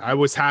work. I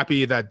was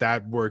happy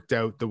that worked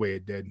out the way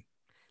it did.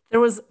 There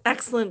was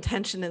excellent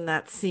tension in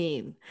that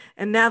scene.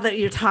 And now that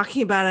you're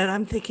talking about it,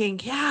 I'm thinking,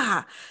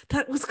 yeah,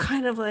 that was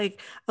kind of like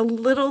a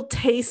little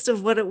taste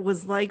of what it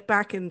was like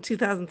back in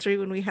 2003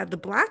 when we had the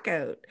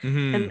blackout.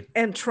 Mm-hmm.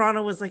 And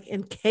Toronto was like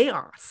in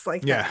chaos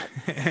like that.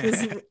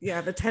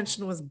 The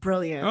tension was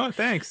brilliant. Oh,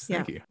 thanks. Yeah.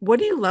 Thank you. What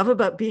do you love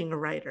about being a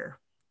writer?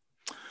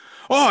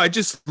 Oh, I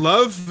just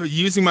love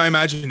using my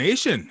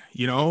imagination.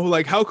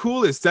 Like how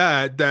cool is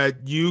that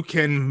you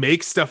can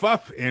make stuff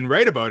up and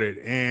write about it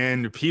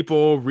and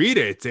people read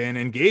it and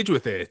engage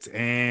with it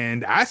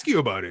and ask you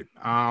about it.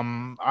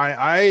 I'm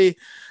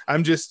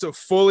just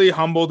fully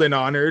humbled and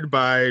honored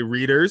by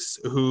readers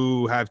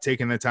who have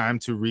taken the time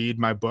to read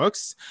my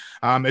books,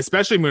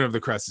 especially Moon of the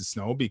Crested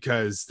Snow,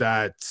 because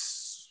that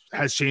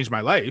has changed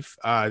my life.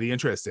 The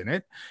interest in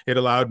it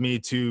allowed me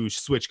to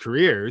switch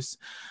careers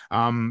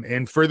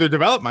and further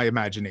develop my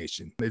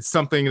imagination. It's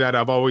something that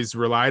I've always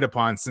relied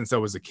upon since I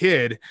was a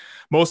kid,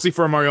 mostly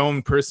for my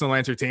own personal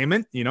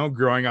entertainment,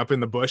 growing up in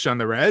the bush on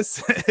the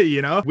res.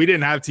 We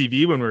didn't have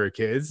TV when we were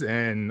kids,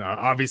 and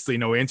obviously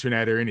no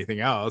internet or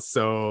anything else.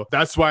 So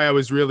that's why I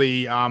was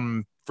really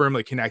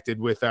firmly connected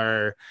with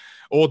our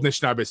old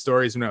Anishinaabe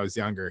stories when I was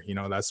younger.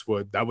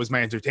 That was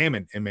my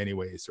entertainment in many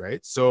ways,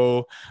 right?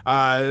 So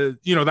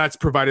that's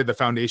provided the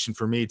foundation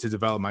for me to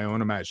develop my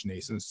own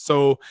imagination.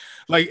 So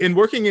like in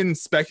working in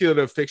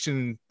speculative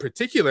fiction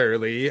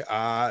particularly,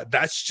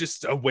 that's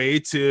just a way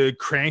to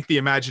crank the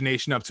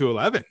imagination up to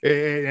 11,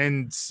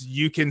 and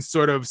you can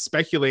sort of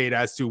speculate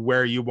as to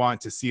where you want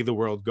to see the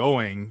world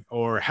going,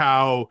 or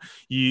how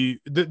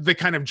the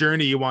kind of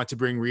journey you want to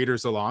bring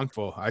readers along.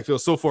 I feel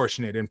so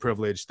fortunate and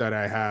privileged that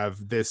I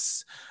have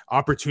this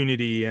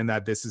opportunity and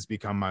that this has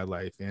become my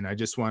life. And I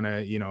just want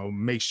to,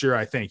 make sure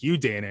I thank you,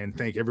 Dana, and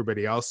thank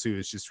everybody else who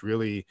has just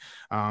really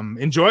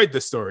enjoyed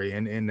the story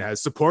and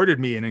has supported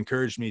me and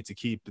encouraged me to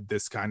keep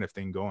this kind of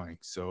thing going.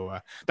 So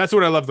that's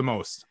what I love the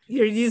most.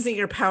 You're using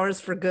your powers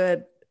for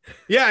good.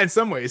 Yeah, in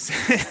some ways.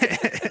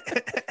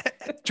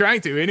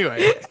 Trying to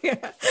anyway.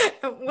 Yeah.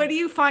 What do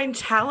you find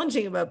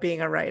challenging about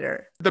being a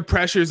writer? The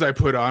pressures I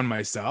put on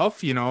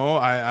myself.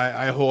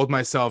 I hold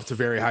myself to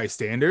very high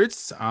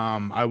standards.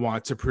 I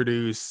want to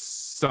produce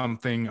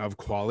something of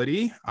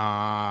quality.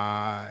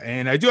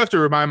 And I do have to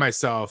remind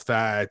myself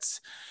that,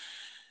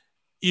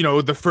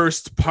 the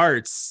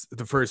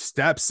first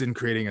steps in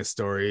creating a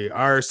story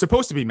are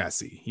supposed to be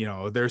messy.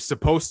 They're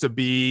supposed to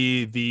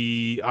be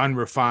the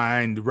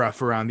unrefined,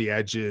 rough around the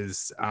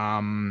edges,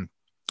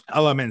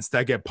 elements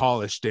that get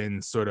polished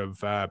and sort of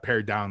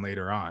pared down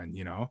later on,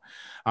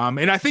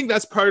 and I think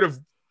that's part of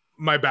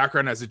my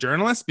background as a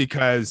journalist,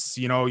 because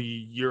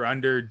you're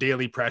under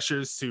daily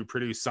pressures to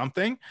produce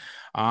something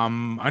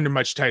under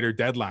much tighter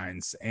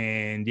deadlines,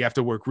 and you have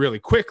to work really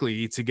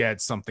quickly to get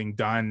something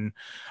done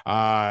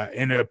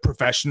in a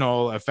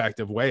professional,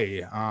 effective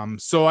way.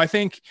 So I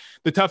think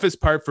the toughest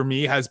part for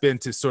me has been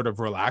to sort of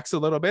relax a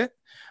little bit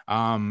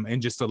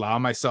and just allow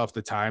myself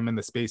the time and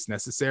the space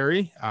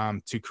necessary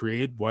to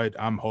create what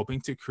I'm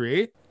hoping to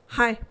create.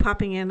 Hi,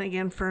 popping in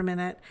again for a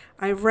minute.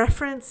 I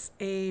reference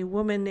a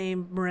woman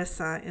named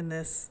Marissa in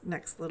this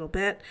next little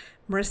bit.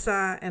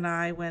 Marissa and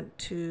I went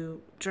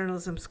to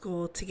journalism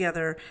school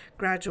together,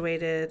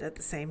 graduated at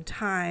the same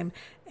time,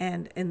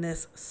 and in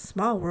this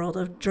small world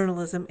of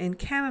journalism in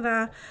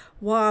Canada,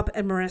 Wob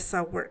and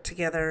Marissa worked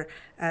together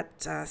at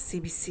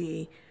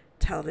CBC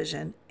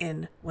television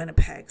in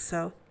Winnipeg.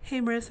 So,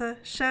 hey Marissa,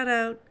 shout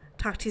out.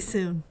 Talk to you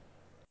soon.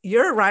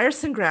 You're a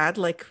Ryerson grad,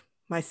 like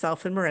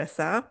myself and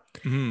Marissa.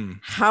 Mm-hmm.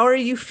 How are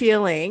you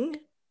feeling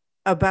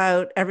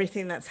about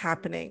everything that's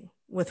happening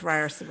with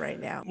Ryerson right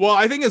now? Well,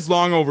 I think it's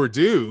long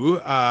overdue.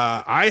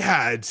 I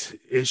had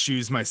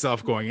issues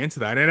myself going into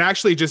that, and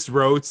actually just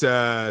wrote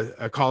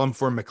a column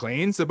for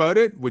Maclean's about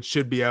it, which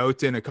should be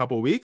out in a couple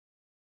weeks.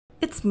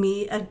 It's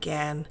me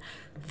again.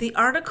 The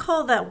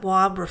article that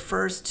Wob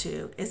refers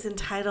to is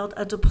entitled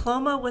A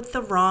Diploma with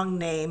the Wrong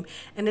Name,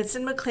 and it's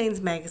in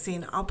Maclean's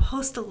magazine. I'll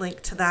post a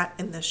link to that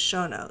in the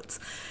show notes.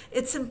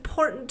 It's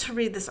important to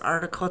read this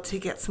article to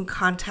get some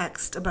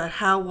context about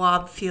how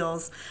Wob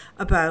feels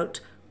about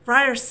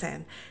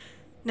Ryerson.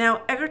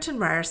 Now, Egerton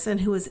Ryerson,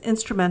 who was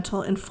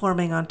instrumental in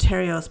forming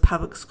Ontario's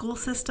public school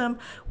system,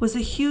 was a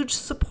huge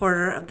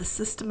supporter of the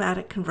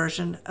systematic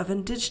conversion of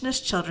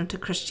Indigenous children to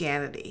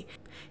Christianity.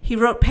 He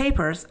wrote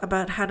papers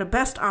about how to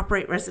best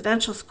operate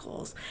residential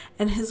schools,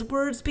 and his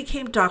words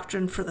became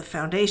doctrine for the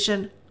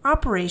foundation,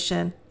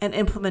 operation, and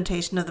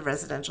implementation of the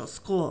residential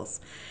schools.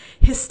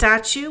 His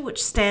statue,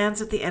 which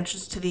stands at the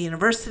entrance to the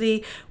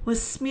university,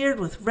 was smeared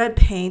with red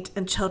paint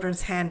and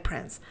children's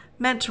handprints,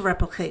 meant to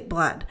replicate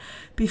blood,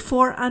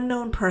 before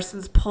unknown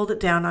persons pulled it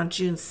down on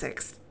June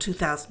 6,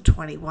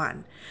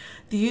 2021.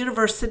 The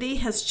university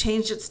has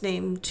changed its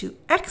name to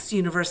X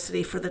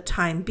University for the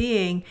time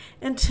being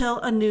until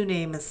a new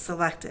name is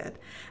selected.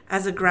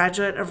 As a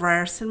graduate of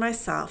Ryerson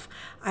myself,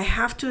 I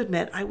have to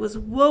admit I was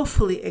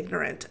woefully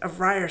ignorant of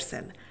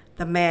Ryerson,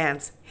 the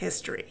man's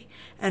history.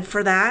 And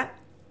for that,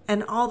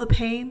 and all the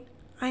pain,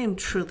 I am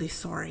truly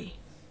sorry.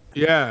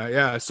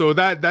 Yeah. So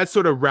that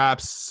sort of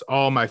wraps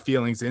all my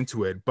feelings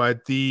into it.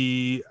 But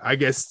the, I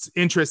guess,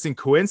 interesting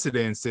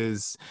coincidence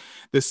is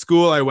the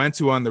school I went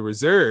to on the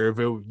reserve,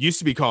 it used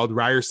to be called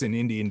Ryerson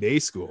Indian Day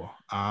School.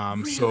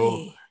 Really?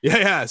 So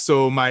yeah.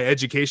 So my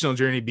educational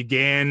journey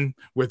began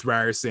with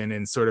Ryerson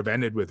and sort of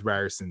ended with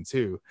Ryerson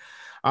too.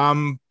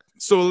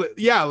 So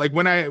yeah, like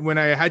when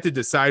I had to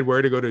decide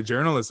where to go to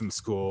journalism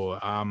school,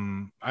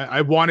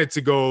 I wanted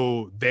to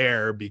go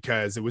there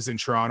because it was in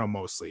Toronto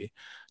mostly.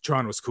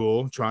 Toronto was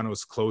cool. Toronto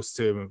was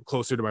closer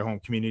to my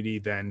home community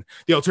than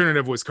the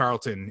alternative was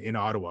Carleton in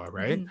Ottawa,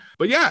 right? Mm-hmm.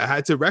 But yeah, I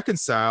had to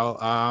reconcile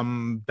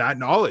that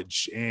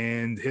knowledge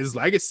and his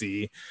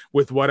legacy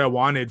with what I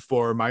wanted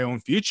for my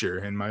own future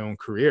and my own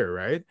career,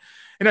 right?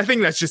 And I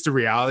think that's just a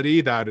reality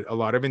that a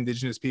lot of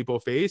Indigenous people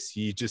face.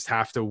 You just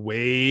have to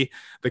weigh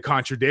the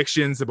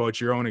contradictions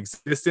about your own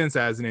existence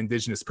as an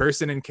Indigenous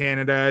person in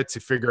Canada to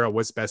figure out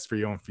what's best for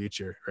your own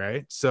future,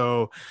 right?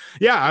 So,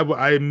 yeah,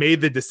 I made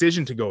the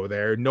decision to go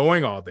there,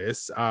 knowing all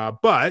this.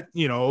 But,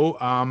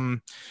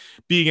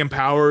 being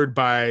empowered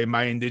by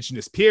my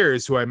Indigenous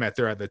peers who I met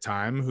there at the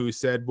time, who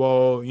said,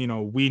 well,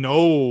 we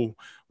know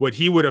what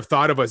he would have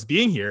thought of us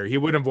being here. He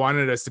wouldn't have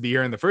wanted us to be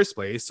here in the first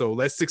place. So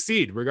let's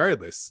succeed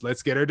regardless.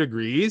 Let's get our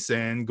degrees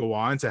and go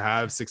on to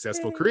have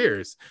successful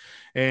careers.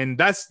 And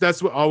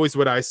that's always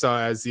what I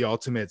saw as the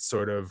ultimate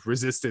sort of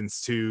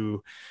resistance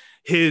to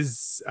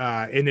his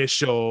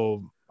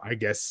initial, I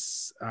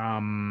guess,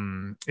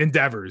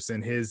 endeavors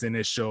and his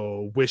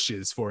initial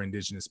wishes for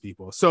Indigenous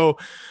people. So,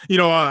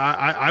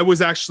 I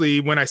was actually,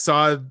 when I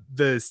saw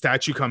the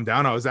statue come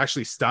down, I was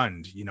actually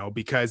stunned,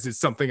 because it's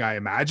something I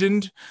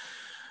imagined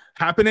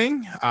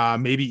happening,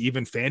 maybe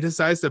even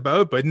fantasized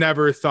about, but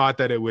never thought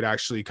that it would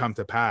actually come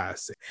to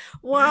pass.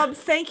 Wob,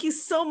 thank you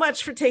so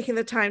much for taking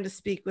the time to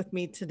speak with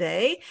me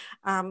today.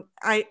 I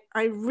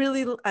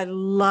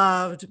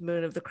loved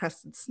Moon of the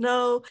Crested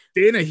Snow.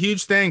 Dana,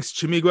 huge thanks.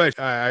 Chimigwech.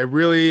 I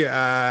really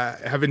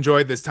have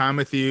enjoyed this time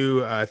with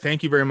you.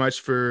 Thank you very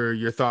much for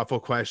your thoughtful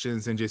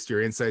questions and just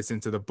your insights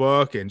into the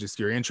book and just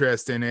your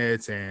interest in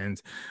it.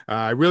 And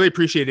I really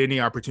appreciate any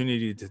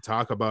opportunity to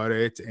talk about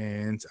it.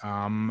 And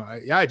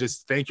I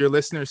just thank your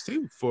listeners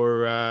too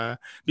for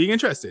being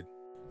interested.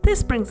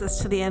 This brings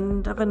us to the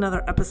end of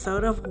another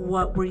episode of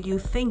What Were You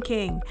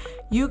Thinking?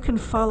 You can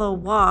follow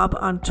Wob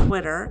on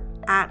Twitter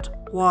at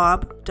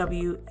Wob,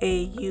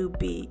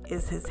 W-A-U-B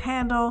is his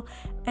handle,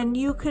 and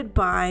you could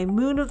buy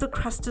Moon of the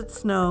Crested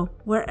Snow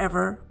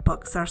wherever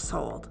books are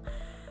sold.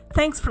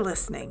 Thanks for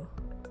listening.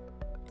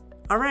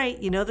 All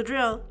right, you know the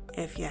drill.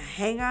 If you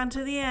hang on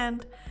to the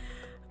end,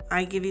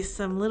 I give you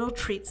some little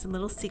treat, some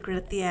little secret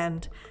at the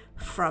end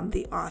from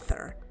the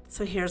author.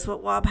 So here's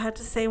what Wob had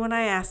to say when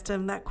I asked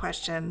him that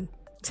question.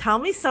 Tell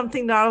me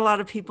something not a lot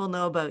of people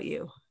know about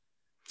you.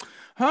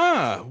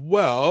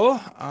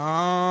 Well,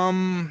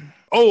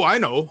 I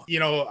know.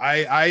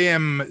 I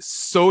am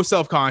so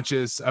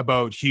self-conscious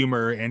about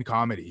humor and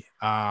comedy.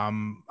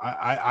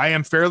 I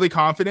am fairly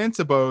confident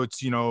about,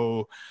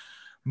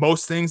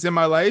 most things in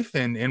my life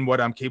and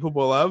what I'm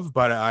capable of,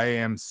 but I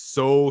am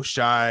so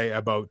shy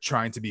about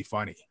trying to be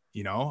funny.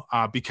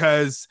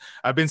 Because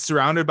I've been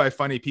surrounded by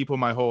funny people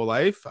my whole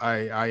life.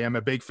 I am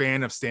a big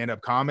fan of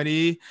stand-up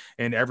comedy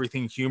and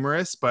everything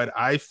humorous, but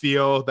I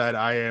feel that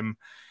I am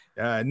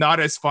not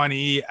as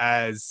funny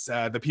as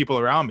the people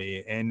around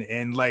me.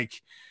 And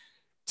like,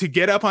 to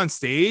get up on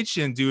stage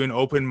and do an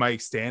open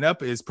mic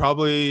stand-up is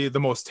probably the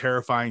most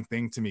terrifying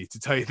thing to me, to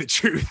tell you the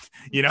truth,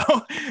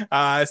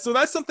 so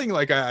that's something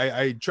like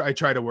I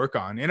try to work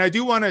on. And I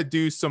do want to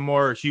do some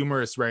more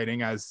humorous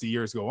writing as the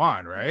years go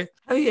on, right?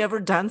 Have you ever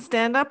done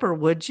stand-up, or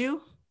would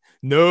you?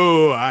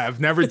 No, I've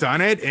never done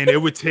it, and it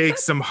would take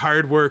some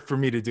hard work for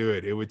me to do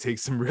it. It would take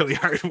some really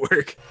hard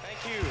work.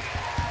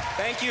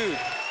 Thank you.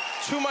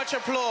 Too much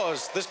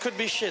applause. This could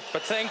be shit,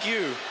 but thank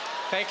you.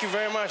 Thank you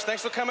very much.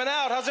 Thanks for coming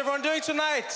out. How's everyone doing tonight?